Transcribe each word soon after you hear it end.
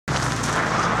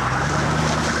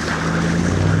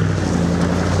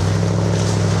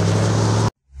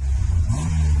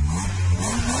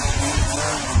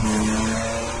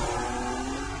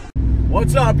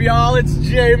y'all? It's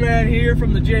Jmann here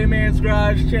from the Jmanns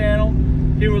Garage channel.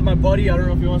 Here with my buddy. I don't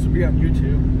know if he wants to be on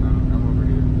YouTube. I'm over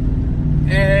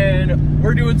here. And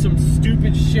we're doing some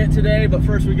stupid shit today, but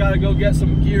first we gotta go get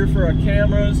some gear for our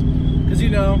cameras. Cause you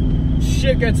know,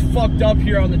 shit gets fucked up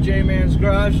here on the Jmanns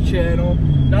Garage channel.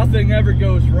 Nothing ever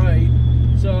goes right.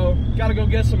 So, gotta go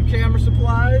get some camera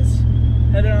supplies.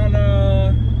 Headed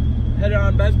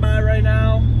on Best Buy right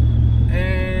now.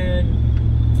 And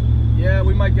yeah,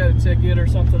 we might get a ticket or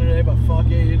something today, but fuck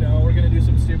it, you know, we're gonna do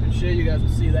some stupid shit. You guys will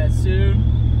see that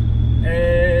soon.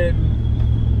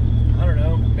 And I don't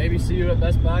know, maybe see you at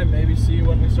Best Buy, maybe see you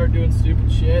when we start doing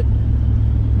stupid shit.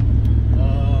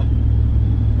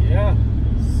 Yeah,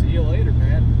 see you later,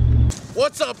 man.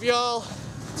 What's up, y'all?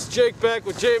 It's Jake back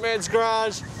with Jmanns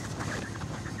Garage.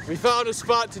 We found a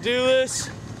spot to do this.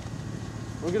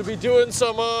 We're gonna be doing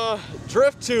some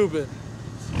drift tubing.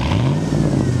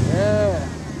 Yeah.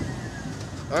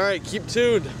 All right, keep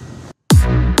tuned.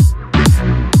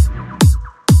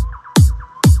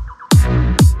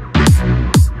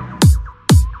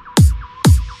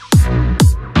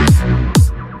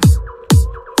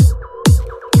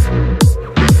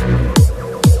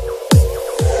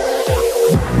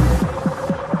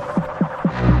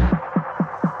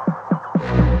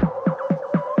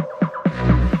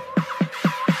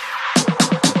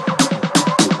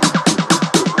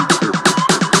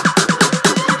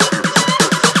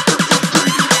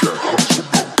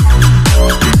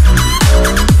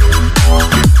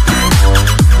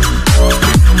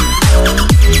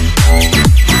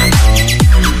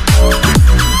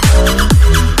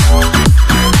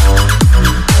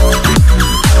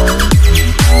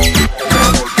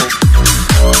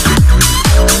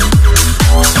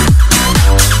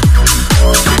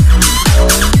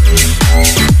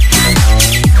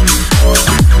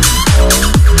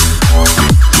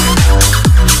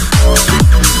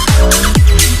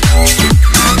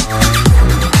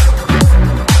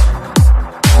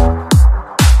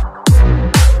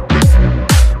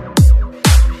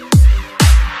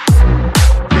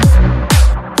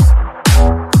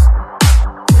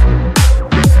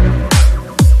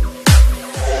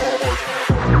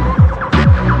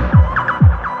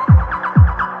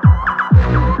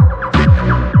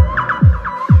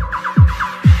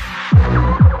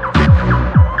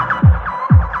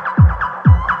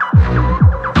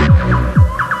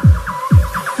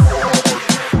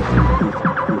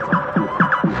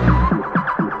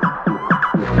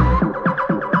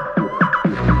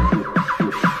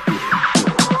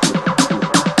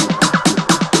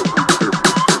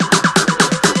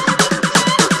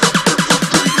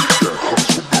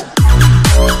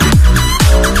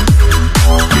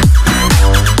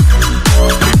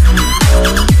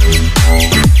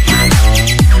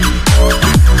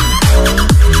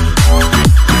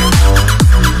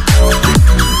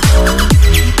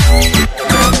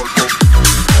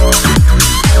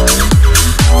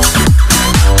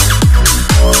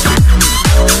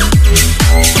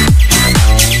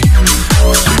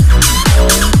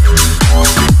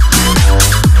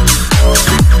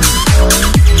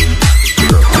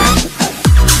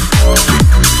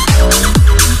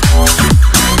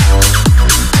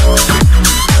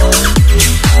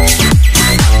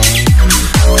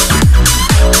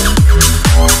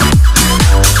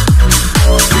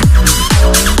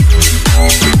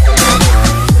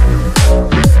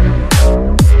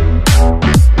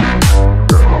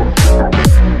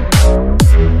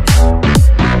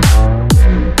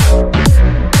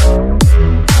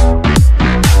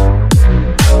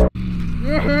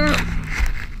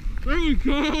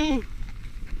 Go! Woo!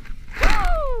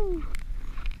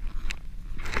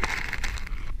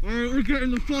 Alright, we're getting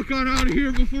the fuck on out of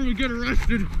here before we get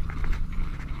arrested.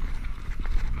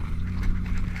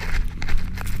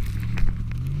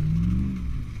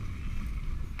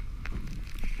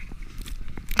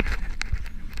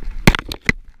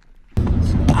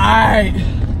 Alright.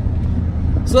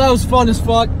 So that was fun as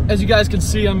fuck. As you guys can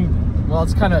see, well,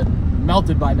 it's kind of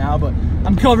melted by now, but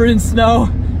I'm covered in snow.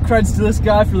 Creds to this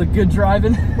guy for the good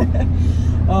driving.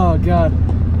 Oh god,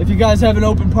 if you guys have an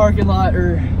open parking lot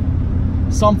or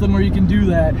something where you can do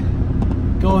that,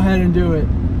 go ahead and do it.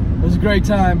 It was a great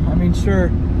time. I mean, sure,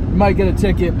 you might get a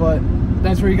ticket, but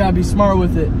that's where you gotta be smart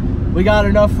with it. We got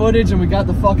enough footage and we got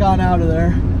the fuck on out of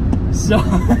there. So,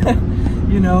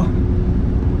 you know,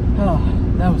 oh,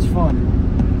 that was fun.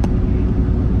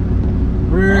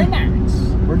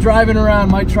 We're driving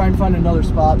around, might try and find another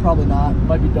spot, probably not,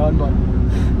 might be done, but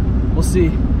we'll see.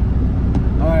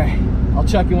 All right, I'll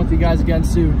check in with you guys again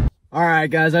soon. All right,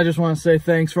 guys, I just want to say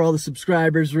thanks for all the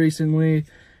subscribers recently.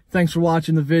 Thanks for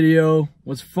watching the video. It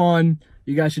was fun.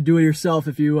 You guys should do it yourself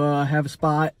if you have a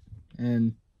spot.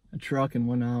 And a truck and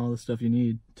whatnot, all the stuff you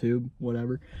need, tube,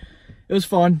 whatever. It was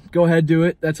fun. Go ahead, do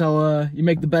it. That's how you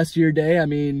make the best of your day. I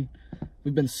mean,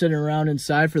 we've been sitting around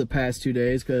inside for the past 2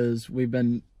 days because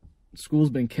school's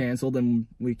been canceled and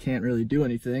we can't really do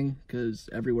anything because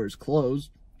everywhere's closed.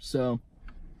 So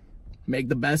make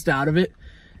the best out of it.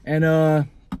 And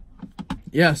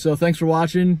yeah, so thanks for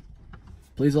watching.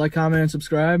 Please like, comment, and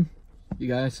subscribe. You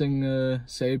guys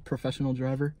say professional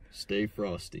driver. Stay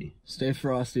frosty. Stay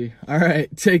frosty. All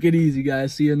right, take it easy,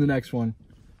 guys. See you in the next one.